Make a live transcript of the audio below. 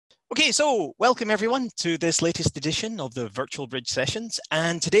Okay, so welcome everyone to this latest edition of the Virtual Bridge Sessions.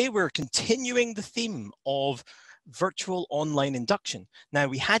 And today we're continuing the theme of virtual online induction. Now,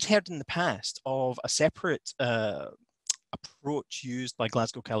 we had heard in the past of a separate approach used by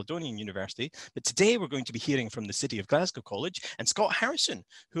Glasgow Caledonian University, but today we're going to be hearing from the City of Glasgow College and Scott Harrison,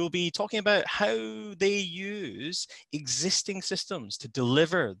 who will be talking about how they use existing systems to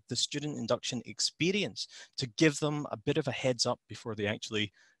deliver the student induction experience, to give them a bit of a heads up before they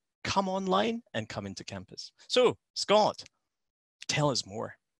actually come online and come into campus. So, Scott, tell us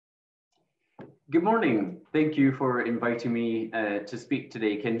more. Good morning. Thank you for inviting me to speak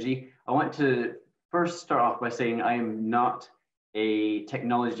today, Kenji. I want to first start off by saying I am not a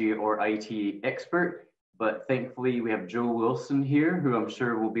technology or IT expert, but thankfully we have Joe Wilson here, who I'm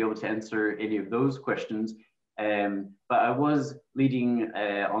sure will be able to answer any of those questions. But I was leading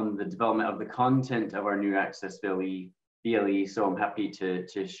on the development of the content of our new Access VLE, so I'm happy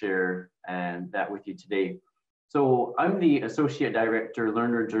to share that with you today. So I'm the Associate Director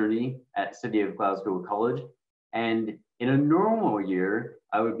Learner Journey at City of Glasgow College, and in a normal year,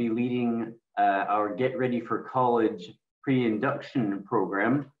 I would be leading our Get Ready for College pre-induction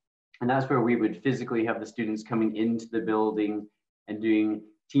program, and that's where we would physically have the students coming into the building and doing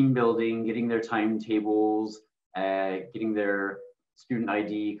team building, getting their timetables, getting their student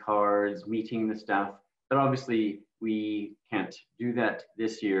ID cards, meeting the staff, but obviously we can't do that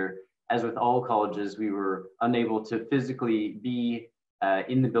this year. As with all colleges, we were unable to physically be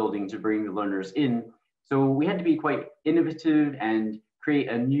in the building to bring the learners in. So we had to be quite innovative and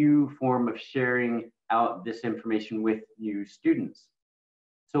create a new form of sharing out this information with new students.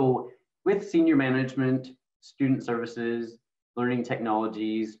 So with senior management, student services, learning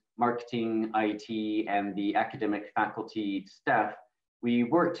technologies, marketing, IT, and the academic faculty staff, we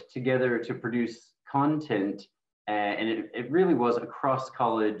worked together to produce content, and it really was a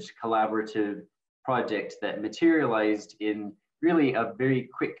cross-college collaborative project that materialized in really a very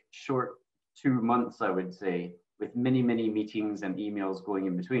quick, short 2 months, I would say, with many, many meetings and emails going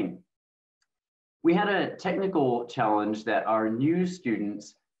in between. We had a technical challenge that our new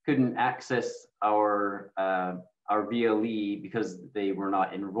students couldn't access our VLE because they were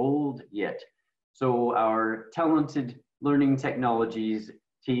not enrolled yet. So our talented learning technologies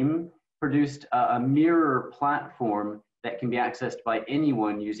team produced a mirror platform that can be accessed by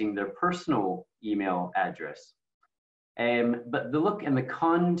anyone using their personal email address. But the look and the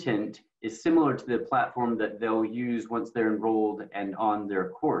content is similar to the platform that they'll use once they're enrolled and on their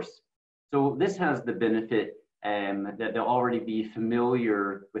course. So this has the benefit that they'll already be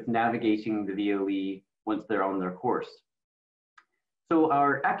familiar with navigating the VLE once they're on their course. So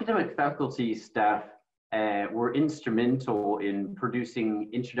our academic faculty staff were instrumental in producing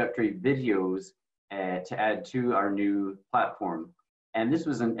introductory videos to add to our new platform. And this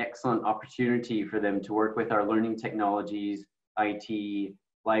was an excellent opportunity for them to work with our learning technologies, IT,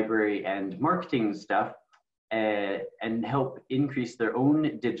 library, and marketing staff and help increase their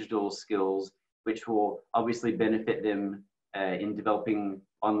own digital skills, which will obviously benefit them in developing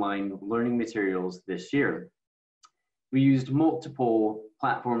online learning materials this year. We used multiple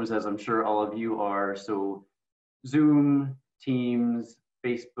platforms, as I'm sure all of you are, so Zoom, Teams,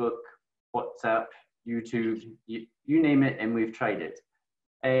 Facebook, WhatsApp, YouTube, you name it, and we've tried it.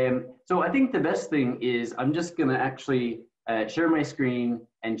 So I think the best thing is I'm just gonna actually share my screen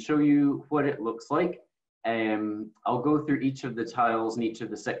and show you what it looks like. I'll go through each of the tiles and each of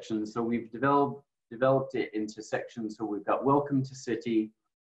the sections. So we've developed it into sections. So we've got Welcome to City,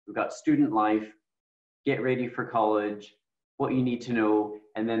 we've got Student Life, Get Ready for College, what you need to know,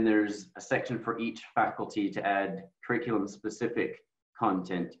 and then there's a section for each faculty to add curriculum specific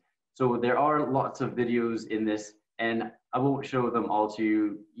content. So there are lots of videos in this, and I won't show them all to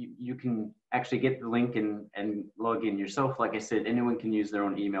you. You can actually get the link and log in yourself. Like I said, anyone can use their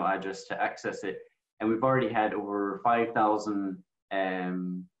own email address to access it. And we've already had over 5,000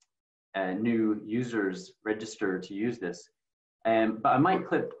 new users register to use this. But I might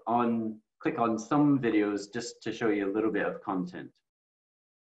click on some videos just to show you a little bit of content.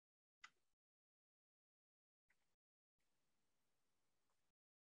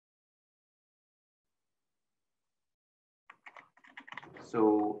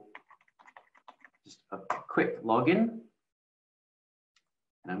 So just a quick login.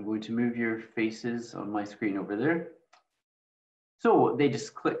 And I'm going to move your faces on my screen over there. So they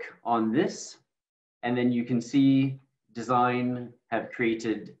just click on this, and then you can see Design have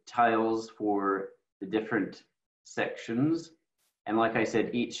created tiles for the different sections. And like I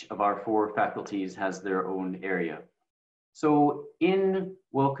said, each of our 4 faculties has their own area. So in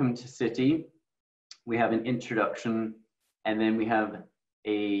Welcome to City, we have an introduction, and then we have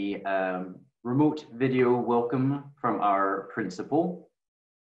a remote video welcome from our principal.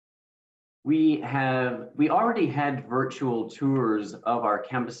 We already had virtual tours of our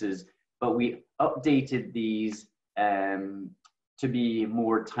campuses, but we updated these to be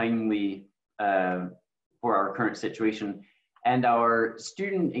more timely for our current situation. And our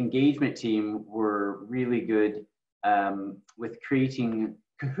student engagement team were really good with creating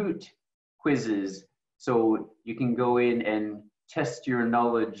Kahoot quizzes. So you can go in and test your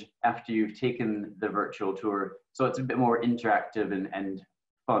knowledge after you've taken the virtual tour. So it's a bit more interactive and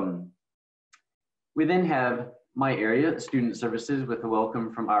fun. We then have my area, student services, with a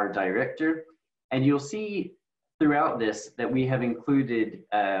welcome from our director. And you'll see throughout this that we have included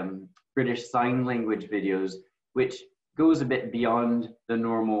British Sign Language videos, which goes a bit beyond the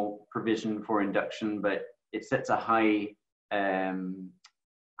normal provision for induction, but it sets a high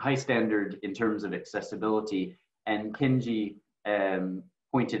standard in terms of accessibility. And Kenji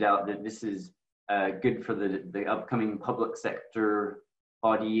pointed out that this is good for the upcoming public sector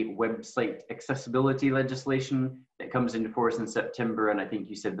body website accessibility legislation that comes into force in September. And I think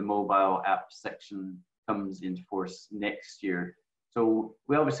you said the mobile app section comes into force next year. So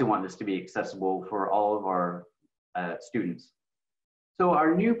we obviously want this to be accessible for all of our students. So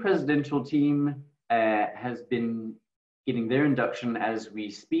our new presidential team has been getting their induction as we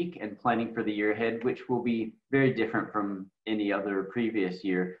speak and planning for the year ahead, which will be very different from any other previous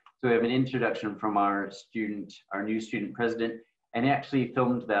year. So we have an introduction from our new student president, and he actually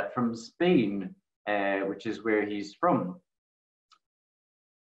filmed that from Spain, which is where he's from.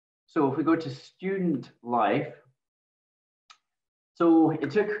 So if we go to student life, so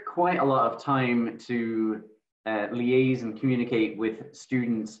it took quite a lot of time to liaise and communicate with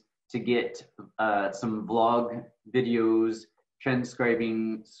students to get some vlog videos,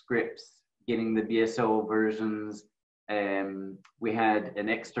 transcribing scripts, getting the BSL versions. We had an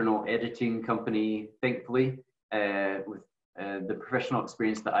external editing company, thankfully, with the professional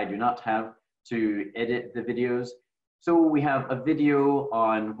experience that I do not have to edit the videos. So we have a video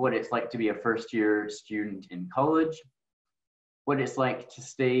on what it's like to be a first-year student in college, what it's like to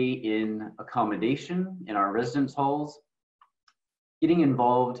stay in accommodation in our residence halls, getting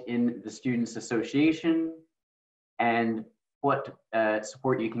involved in the Students Association, and what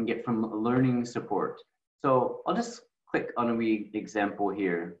support you can get from learning support. So I'll just click on a wee example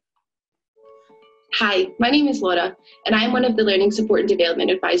here. Hi, my name is Laura, and I am one of the Learning Support and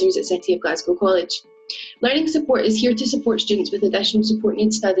Development Advisors at City of Glasgow College. Learning Support is here to support students with additional support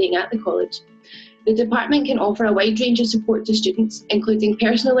needs studying at the college. The department can offer a wide range of support to students, including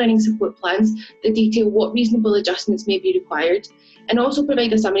personal learning support plans that detail what reasonable adjustments may be required, and also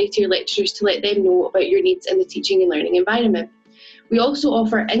provide a summary to your lecturers to let them know about your needs in the teaching and learning environment. We also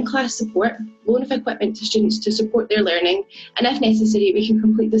offer in-class support, loan of equipment to students to support their learning, and if necessary, we can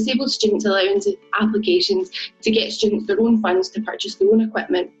complete disabled student allowance applications to get students their own funds to purchase their own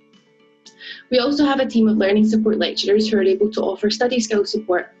equipment. We also have a team of learning support lecturers who are able to offer study skill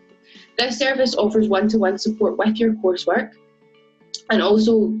support. This service offers one-to-one support with your coursework and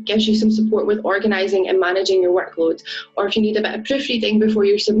also gives you some support with organising and managing your workload. Or if you need a bit of proofreading before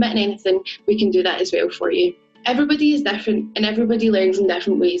you're submitting anything, we can do that as well for you. Everybody is different and everybody learns in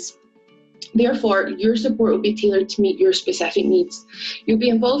different ways. Therefore, your support will be tailored to meet your specific needs. You'll be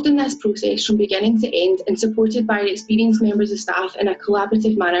involved in this process from beginning to end and supported by experienced members of staff in a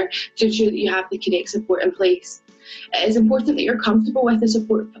collaborative manner to ensure that you have the correct support in place. It is important that you're comfortable with the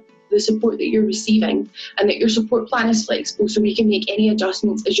support that you're receiving and that your support plan is flexible so we can make any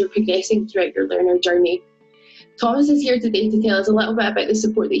adjustments as you're progressing throughout your learner journey. Thomas is here today to tell us a little bit about the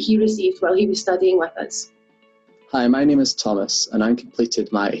support that he received while he was studying with us. Hi, my name is Thomas and I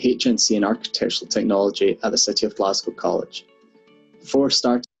completed my HNC in Architectural Technology at the City of Glasgow College. Before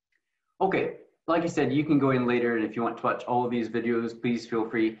starting... Okay, like I said, you can go in later and if you want to watch all of these videos, please feel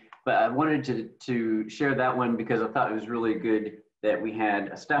free. But I wanted to share that one because I thought it was really good that we had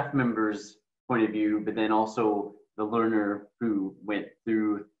a staff member's point of view, but then also the learner who went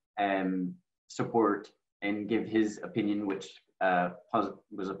through support and give his opinion, which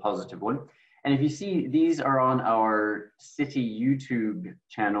was a positive one. And if you see, these are on our City YouTube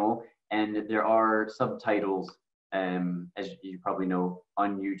channel, and there are subtitles, as you probably know,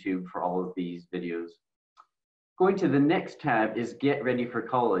 on YouTube for all of these videos. Going to the next tab is Get Ready for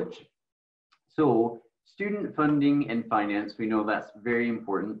College. So student funding and finance, we know that's very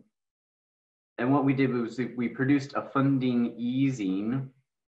important. And what we did was we produced a funding e-zine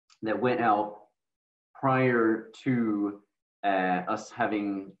that went out prior to us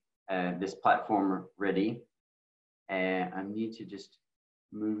having this platform ready. I need to just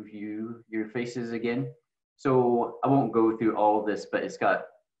move your faces again. So I won't go through all of this, but it's got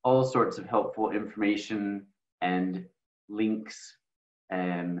all sorts of helpful information and links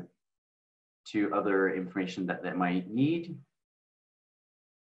to other information that they might need.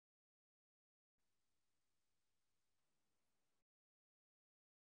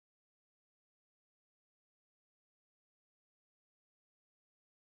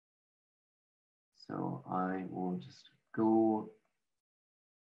 So I will just go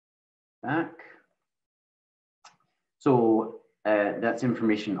back. So that's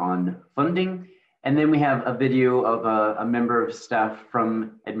information on funding. And then we have a video of a member of staff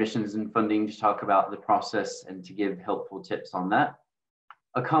from admissions and funding to talk about the process and to give helpful tips on that.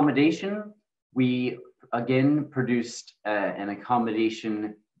 Accommodation, we again produced an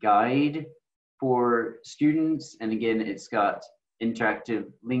accommodation guide for students. And again, it's got interactive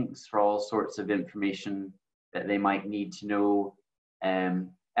links for all sorts of information that they might need to know.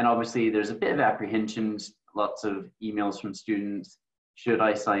 And obviously there's a bit of apprehensions, lots of emails from students. Should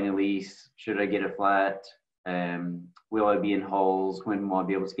I sign a lease? Should I get a flat? Will I be in halls? When will I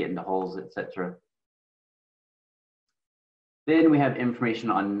be able to get into halls, etc. Then we have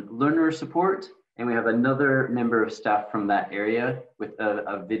information on learner support, and we have another member of staff from that area with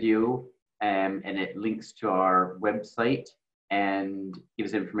a video, and it links to our website and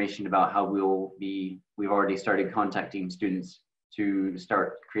gives information about how we've already started contacting students to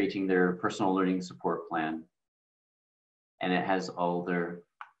start creating their personal learning support plan. And it has all the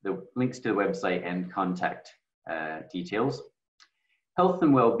links to the website and contact details. Health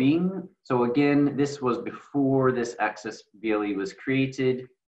and well-being. So again, this was before this Access VLE was created.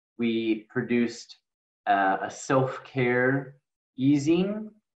 We produced a self-care e-zine.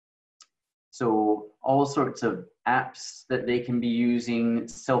 So all sorts of apps that they can be using,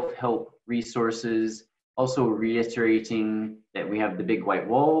 self-help resources, also reiterating that we have the big white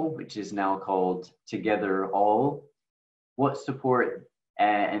wall, which is now called Together All. What support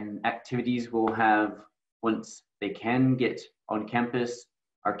and activities we'll have once they can get on campus.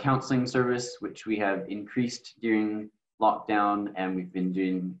 Our counseling service, which we have increased during lockdown, and we've been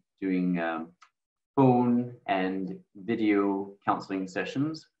doing phone and video counseling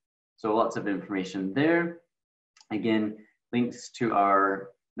sessions. So lots of information there. Again, links to our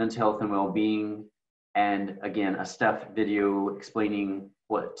mental health and well-being, and again, a staff video explaining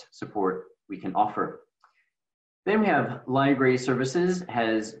what support we can offer. Then we have library services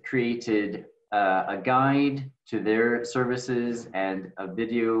has created a guide to their services and a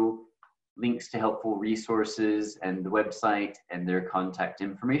video, links to helpful resources and the website and their contact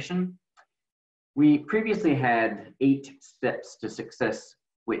information. We previously had 8 steps to success,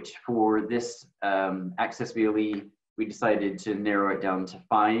 which for this Access VLE, we decided to narrow it down to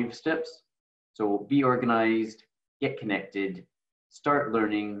 5 steps. So be organized, get connected, start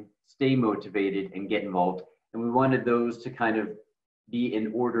learning, stay motivated, and get involved. And we wanted those to kind of be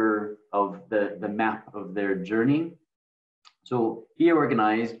in order of the map of their journey. So be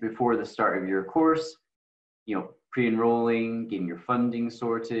organized before the start of your course, pre-enrolling, getting your funding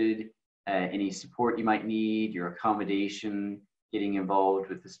sorted, any support you might need, your accommodation, getting involved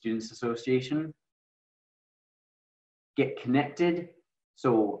with the Students Association. Get connected.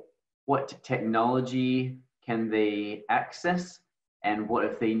 So what technology can they access, and what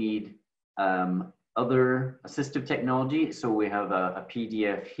if they need other assistive technology? So we have a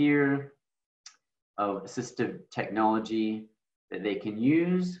PDF here of assistive technology that they can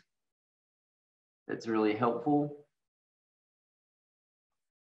use. That's really helpful.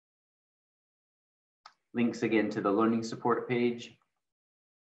 Links again to the learning support page.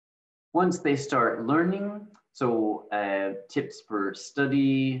 Once they start learning, so tips for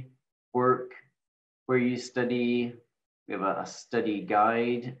study, work, where you study. We have a study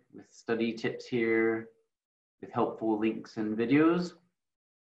guide with study tips here with helpful links and videos.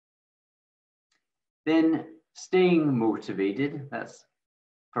 Then staying motivated, that's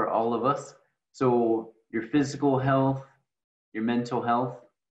for all of us. So your physical health, your mental health,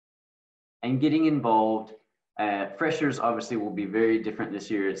 and getting involved. Freshers obviously will be very different this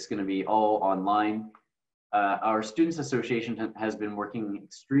year. It's going to be all online. Our Students Association has been working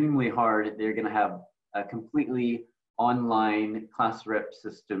extremely hard. They're going to have a completely online class rep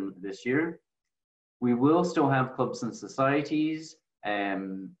system this year. We will still have clubs and societies.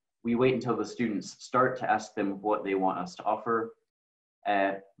 We wait until the students start to ask them what they want us to offer.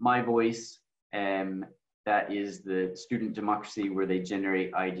 My Voice, that is the student democracy where they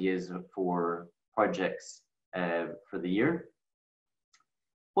generate ideas for projects for the year.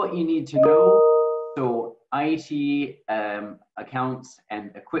 What you need to know, so IT, accounts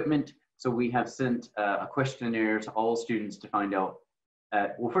and equipment. So we have sent a questionnaire to all students to find out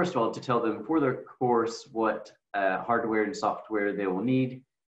well, first of all, to tell them for their course what hardware and software they will need,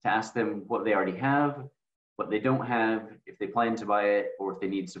 to ask them what they already have, what they don't have, if they plan to buy it, or if they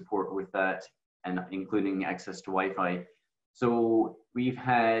need support with that, and including access to Wi-Fi. So we've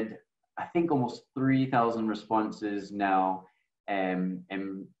had, I think, almost 3,000 responses now, and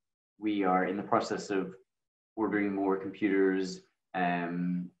we are in the process of ordering more computers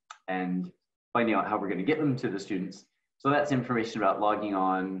and finding out how we're going to get them to the students. So that's information about logging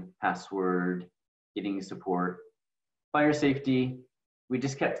on, password, getting support, fire safety. We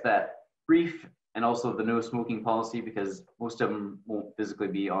just kept that brief, and also the no smoking policy, because most of them won't physically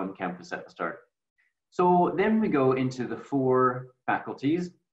be on campus at the start. So then we go into the 4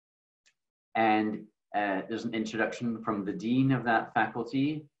 faculties, and there's an introduction from the dean of that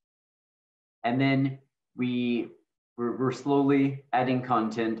faculty. And then we're slowly adding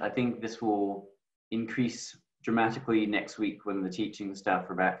content. I think this will increase dramatically next week when the teaching staff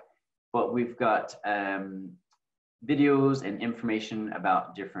are back. But we've got videos and information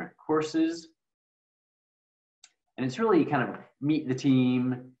about different courses. And it's really kind of meet the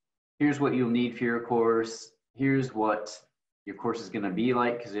team. Here's what you'll need for your course. Here's what your course is going to be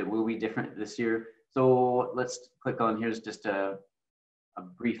like, because it will be different this year. So let's click on, here's just a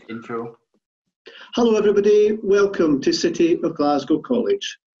brief intro. Hello everybody, welcome to City of Glasgow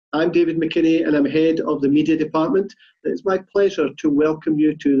College. I'm David McKinney and I'm head of the media department. It's my pleasure to welcome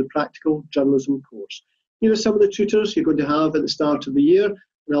you to the practical journalism course. Here are some of the tutors you're going to have at the start of the year,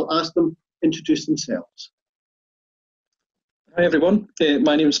 and I'll ask them to introduce themselves. Hi everyone,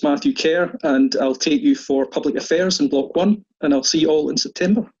 my name is Matthew Kerr and I'll take you for Public Affairs in Block 1, and I'll see you all in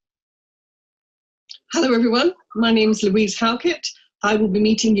September. Hello everyone, my name is Louise Halkett. I will be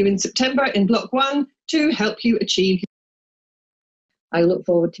meeting you in September in Block 1 to help you achieve. I look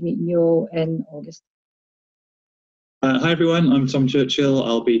forward to meeting you all in August. Hi everyone, I'm Tom Churchill.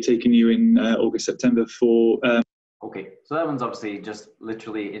 I'll be taking you in August, September for... Okay, so that one's obviously just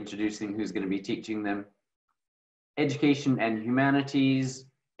literally introducing who's going to be teaching them. Education and Humanities,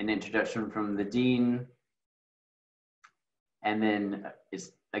 an introduction from the Dean. And then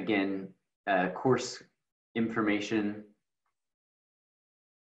it's, again, course information.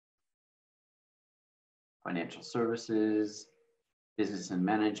 Financial Services, Business and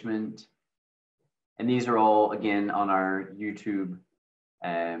Management. And these are all, again, on our YouTube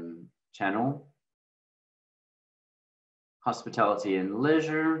channel. Hospitality and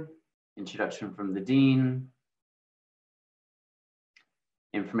Leisure, introduction from the Dean.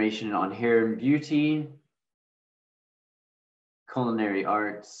 Information on hair and beauty. Culinary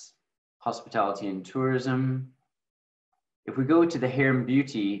arts, hospitality and tourism. If we go to the hair and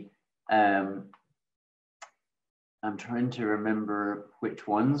beauty, I'm trying to remember which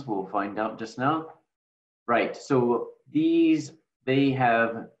ones, we'll find out just now. Right, so these, they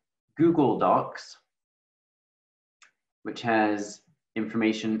have Google Docs, which has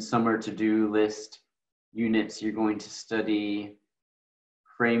information, summer to-do list, units you're going to study,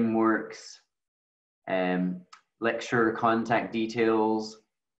 frameworks, lecture contact details,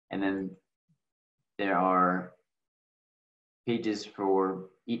 and then there are pages for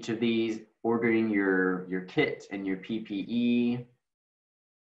each of these, ordering your kit and your PPE.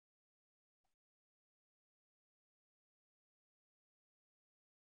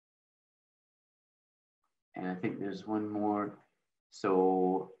 And I think there's one more.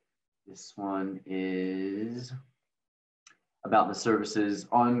 So this one is about the services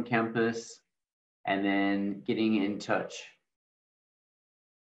on campus, and then getting in touch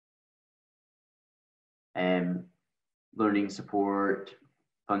and learning support,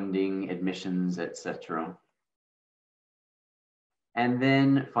 funding, admissions, etc. And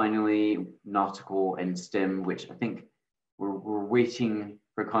then finally, nautical and STEM, which I think we're waiting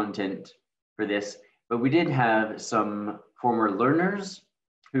for content for this, but we did have some former learners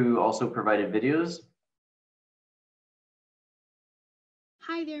who also provided videos.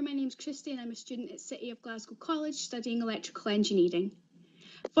 Hi there, my name's Christy and I'm a student at City of Glasgow College studying electrical engineering.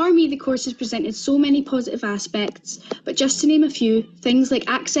 For me, the course has presented so many positive aspects, but just to name a few, things like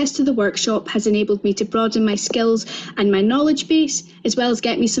access to the workshop has enabled me to broaden my skills and my knowledge base, as well as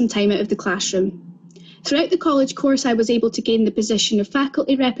get me some time out of the classroom. Throughout the college course, I was able to gain the position of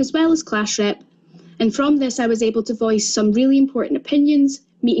faculty rep as well as class rep, and from this I was able to voice some really important opinions,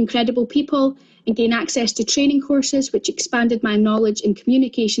 meet incredible people, and gain access to training courses which expanded my knowledge and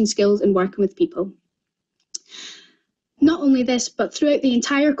communication skills in working with people. Not only this, but throughout the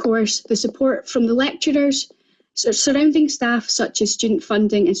entire course, the support from the lecturers, surrounding staff such as student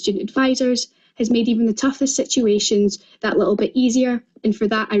funding and student advisors has made even the toughest situations that little bit easier, and for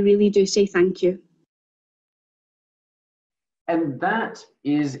that I really do say thank you. And that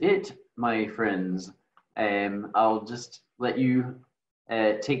is it, my friends. I'll just let you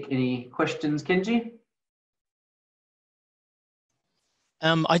take any questions, Kenji.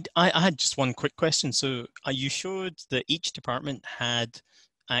 I had just one quick question. So you showed that each department had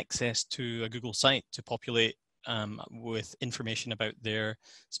access to a Google site to populate with information about their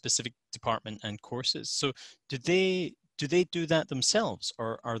specific department and courses. So do they do that themselves,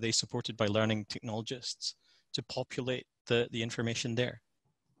 or are they supported by learning technologists to populate the information there?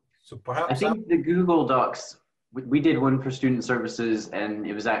 So perhaps I think the Google Docs, we did one for student services, and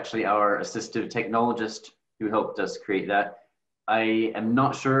it was actually our assistive technologist who helped us create that. I am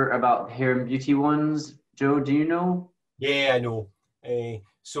not sure about the hair and beauty ones. Joe, do you know? Yeah, I know.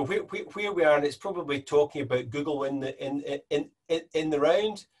 So where we are, and it's probably talking about Google in the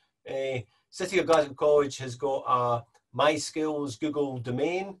round. City of Glasgow College has got a My Skills Google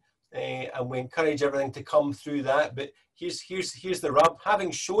domain, and we encourage everything to come through that. But here's the rub.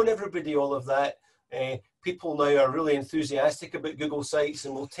 Having shown everybody all of that, people now are really enthusiastic about Google Sites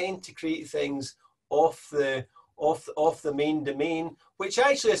and will tend to create things off the main domain, which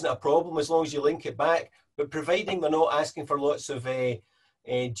actually isn't a problem as long as you link it back. But providing they're not asking for lots of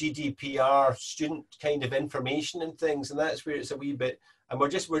GDPR student kind of information and things, and that's where it's a wee bit. And we're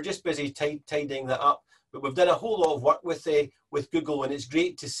just busy tidying that up. But we've done a whole lot of work with Google, and it's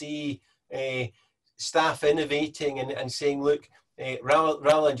great to see staff innovating and saying, look,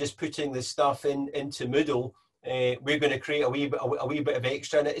 rather than just putting the stuff into Moodle, we're going to create a wee bit of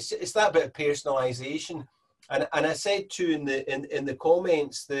extra, and it's that bit of personalisation. And I said too in the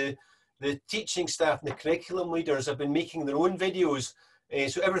comments, the teaching staff and the curriculum leaders have been making their own videos,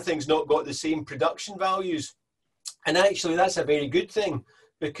 so everything's not got the same production values. And actually that's a very good thing,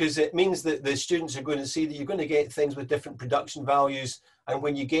 because it means that the students are going to see that you're going to get things with different production values. And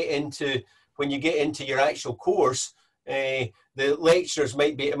when you get into your actual course, the lectures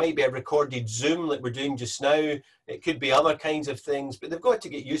might be a recorded Zoom like we're doing just now. It could be other kinds of things, but they've got to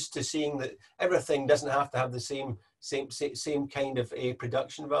get used to seeing that everything doesn't have to have the same kind of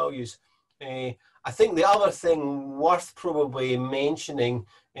production values. I think the other thing worth probably mentioning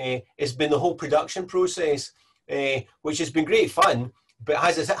has been the whole production process, which has been great fun, but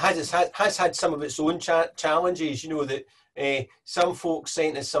has had some of its own challenges. You know, that some folks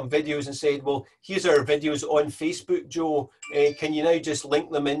sent us some videos and said, well, here's our videos on Facebook, Joe, can you now just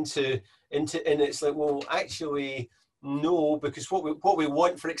link them into, and it's like, well, actually, no, because what we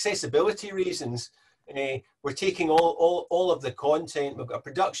want for accessibility reasons, we're taking all of the content, we've got a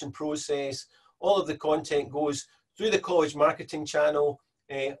production process, all of the content goes through the college marketing channel,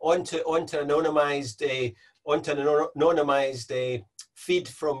 onto an anonymized feed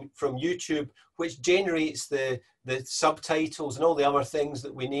from YouTube, which generates the subtitles and all the other things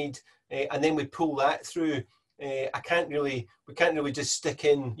that we need, and then we pull that through. We can't really just stick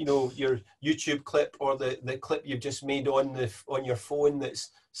in, you know, your YouTube clip or the clip you've just made on your phone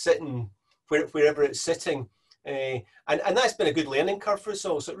that's sitting wherever it's sitting, and that's been a good learning curve for us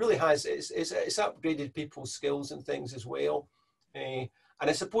all. So it really has, it's upgraded people's skills and things as well. And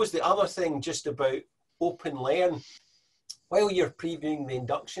I suppose the other thing just about Open Learn, while you're previewing the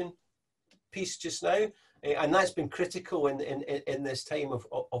induction piece just now, and that's been critical in this time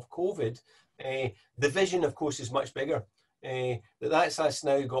of COVID, the vision, of course, is much bigger. That's us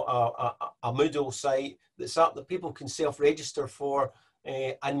now got a Moodle site that's up that people can self-register for,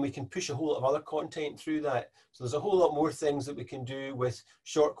 and we can push a whole lot of other content through that. So there's a whole lot more things that we can do with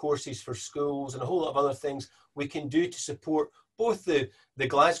short courses for schools, and a whole lot of other things we can do to support both the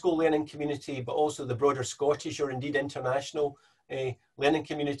Glasgow learning community, but also the broader Scottish or indeed international learning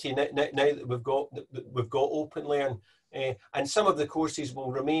community now that we've got Open Learn. And some of the courses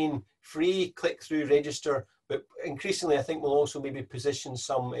will remain free, click through, register, but increasingly I think we'll also maybe position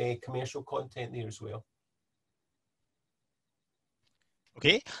some commercial content there as well.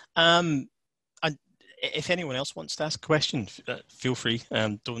 Okay. If anyone else wants to ask a question, feel free.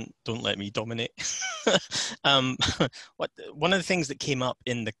 Don't let me dominate. One of the things that came up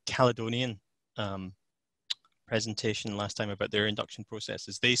in the Caledonian presentation last time about their induction process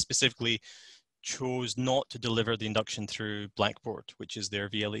is they specifically chose not to deliver the induction through Blackboard, which is their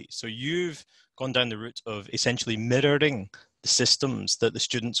VLE. So you've gone down the route of essentially mirroring the systems that the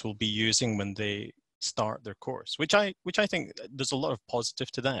students will be using when they start their course, which I think there's a lot of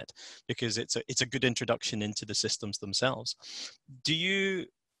positive to that, because it's a good introduction into the systems themselves. Do you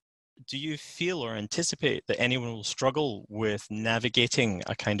feel or anticipate that anyone will struggle with navigating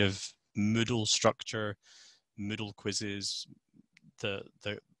a kind of Moodle structure, Moodle quizzes, the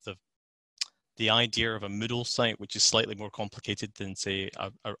idea of a Moodle site, which is slightly more complicated than, say,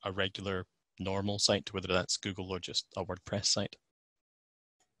 a regular normal site, whether that's Google or just a WordPress site?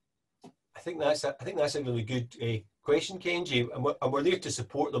 I think that's a really good question, Kenji, and we're there to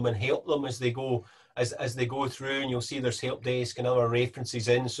support them and help them as they go through. And you'll see there's help desk and other references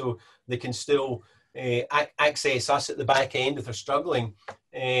in, so they can still access us at the back end if they're struggling.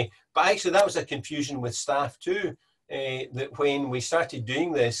 But actually, that was a confusion with staff too. That when we started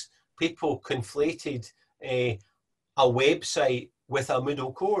doing this, people conflated a website with a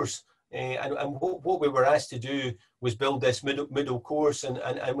Moodle course. And what we were asked to do was build this Moodle course, and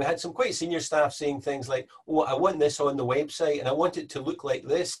we had some quite senior staff saying things like, oh, I want this on the website and I want it to look like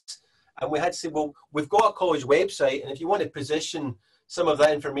this. And we had to say, well, we've got a college website, and if you want to position some of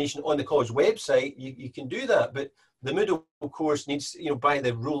that information on the college website, you can do that. But the Moodle course needs, by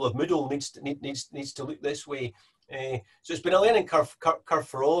the rule of Moodle, needs to look this way. So it's been a learning curve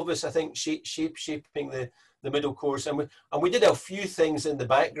for all of us, I think, shaping the Moodle course. And we did a few things in the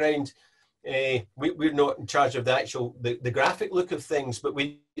background. We're not in charge of the actual the graphic look of things, but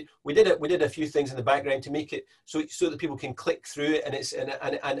we did a few things in the background to make it so that people can click through it, and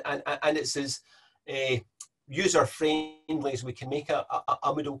it's as user friendly as we can make a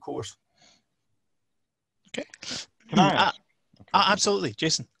Moodle course. Okay. Can I ask? Absolutely,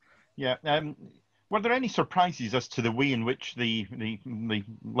 Jason. Yeah. Were there any surprises as to the way in which the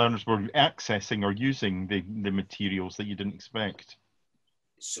learners were accessing or using the materials that you didn't expect?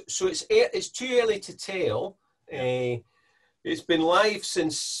 So it's too early to tell. It's been live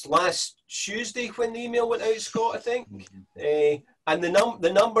since last Tuesday when the email went out, Scott, I think. And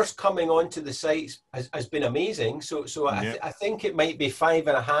the numbers coming onto the site has been amazing. So I think it might be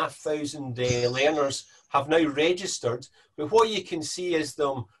 5,500 learners have now registered. But what you can see is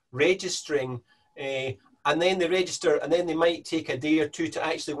them registering, and then they register, and then they might take a day or two to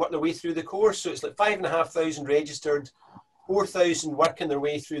actually work their way through the course. So it's like 5,500 registered, 4,000 working their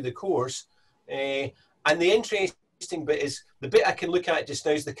way through the course. And the interesting bit is, the bit I can look at just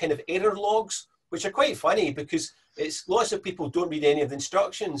now is the kind of error logs, which are quite funny because it's lots of people don't read any of the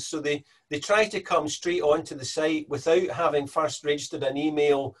instructions. So they try to come straight onto the site without having first registered an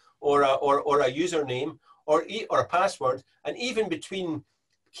email or a username or a password. And even between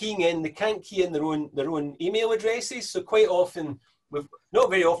keying in, they can't key in their own email addresses. So quite often, not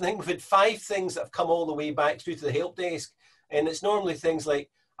very often, I think we've had 5 things that have come all the way back through to the help desk. And it's normally things like,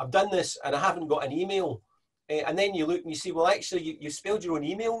 I've done this and I haven't got an email. And then you look and you see, well, actually, you spelled your own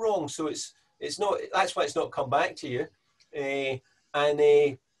email wrong. So it's not, that's why it's not come back to you.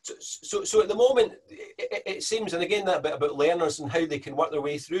 So at the moment, it seems, and again, that bit about learners and how they can work their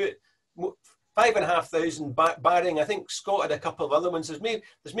way through it, 5,500 barring, I think Scott had a couple of other ones.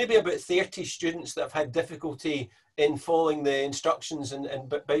 There's maybe about 30 students that have had difficulty in following the instructions and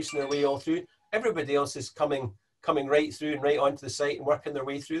bouncing their way all through. Everybody else is coming right through and right onto the site and working their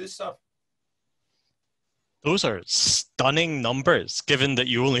way through the stuff. Those are stunning numbers, given that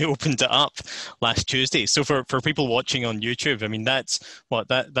you only opened it up last Tuesday. So for people watching on YouTube, I mean, that's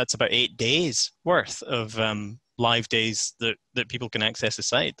about 8 days worth of live days that people can access the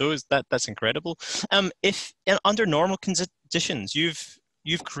site. That's incredible. If under normal conditions,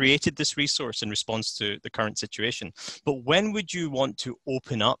 you've created this resource in response to the current situation, but when would you want to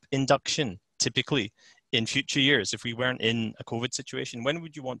open up induction typically in future years? If we weren't in a COVID situation, when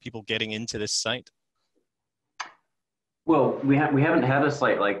would you want people getting into this site? Well, we haven't had a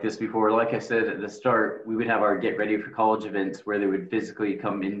site like this before. Like I said at the start, we would have our Get Ready for College events where they would physically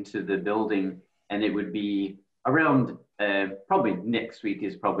come into the building, and it would be around probably next week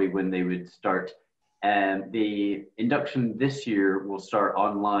is probably when they would start. The induction this year will start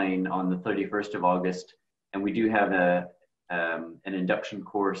online on the 31st of August, and we do have an induction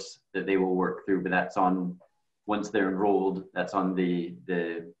course that they will work through, but that's on, once they're enrolled, that's on the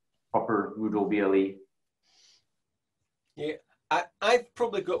proper Moodle VLE. Yeah, I've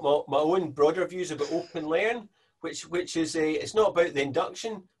probably got my own broader views about Open Learn, which is it's not about the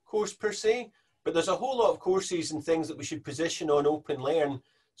induction course per se, but there's a whole lot of courses and things that we should position on Open Learn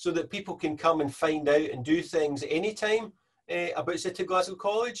so that people can come and find out and do things anytime about City of Glasgow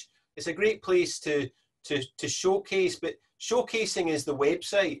College. It's a great place to showcase, but showcasing is the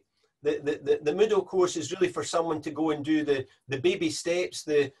website. The Moodle course is really for someone to go and do the baby steps,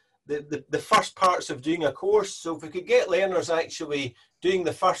 the first parts of doing a course. So if we could get learners actually doing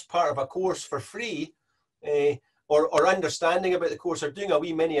the first part of a course for free, or understanding about the course, or doing a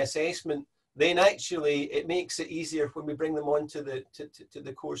wee mini assessment, then actually it makes it easier when we bring them on to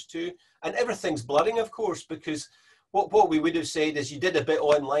the course too. And everything's blurring, of course, because what we would have said is you did a bit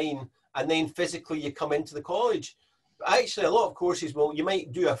online and then physically you come into the college. But actually, a lot of courses, well, you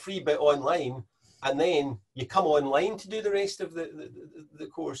might do a free bit online and then you come online to do the rest of the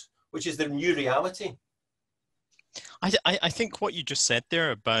course. which is their new reality. I think what you just said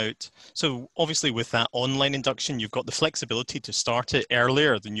there about, so obviously with that online induction, you've got the flexibility to start it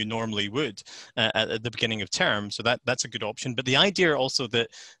earlier than you normally would at the beginning of term. So that's a good option. But the idea also that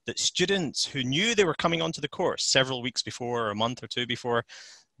students who knew they were coming onto the course several weeks before or a month or two before,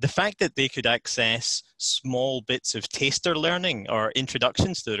 the fact that they could access small bits of taster learning or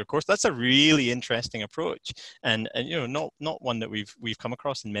introductions to their course, that's a really interesting approach, and you know, not one that we've come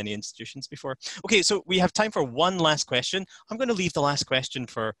across in many institutions before. Okay, so we have time for one last question. I'm going to leave the last question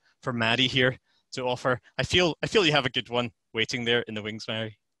for Mary here to offer. I feel you have a good one waiting there in the wings,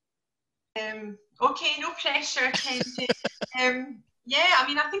 Mary. Okay, no pressure, Kenji. Yeah, I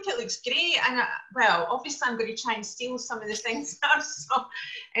mean, I think it looks great, and well, obviously I'm going to try and steal some of the things now. So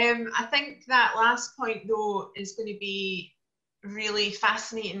I think that last point though is going to be really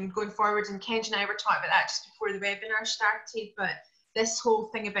fascinating going forward, and Kenji and I were talking about that just before the webinar started, but this whole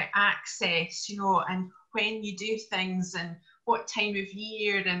thing about access, you know, and when you do things and what time of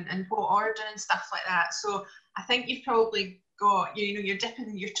year and what order and stuff like that. So I think you've probably got, you know, you're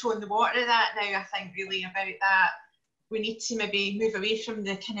dipping your toe in the water of that now, I think, really, about that. We need to maybe move away from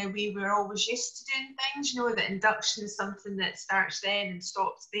the kind of way we're always used to doing things, you know, that induction is something that starts then and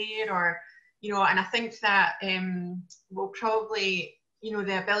stops there, or, you know, and I think that we'll probably, you know,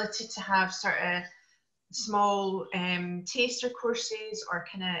 the ability to have sort of small taster courses or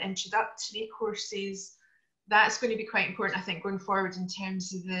kind of introductory courses, that's going to be quite important, I think, going forward in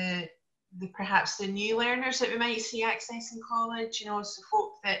terms of the perhaps the new learners that we might see accessing college, you know, so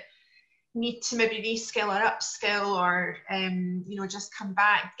folk that need to maybe reskill or upskill, or you know, just come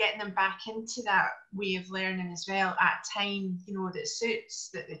back, getting them back into that way of learning as well at a time, you know, that suits,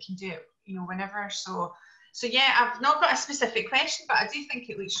 that they can do it, you know, whenever. So yeah, I've not got a specific question, but I do think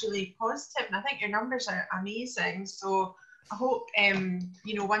it looks really positive, and I think your numbers are amazing. So I hope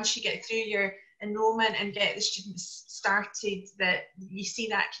you know, once you get through your enrolment and get the students started, that you see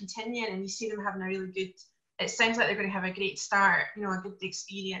that continuing and you see them having a really good, it sounds like they're going to have a great start, you know, a good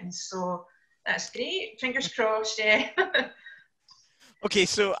experience. So that's great. Fingers crossed, yeah. Okay,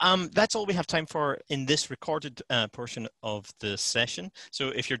 so that's all we have time for in this recorded portion of the session. So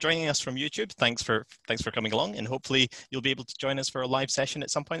if you're joining us from YouTube, thanks for coming along, and hopefully you'll be able to join us for a live session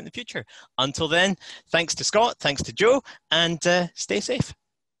at some point in the future. Until then, thanks to Scott, thanks to Joe, and stay safe.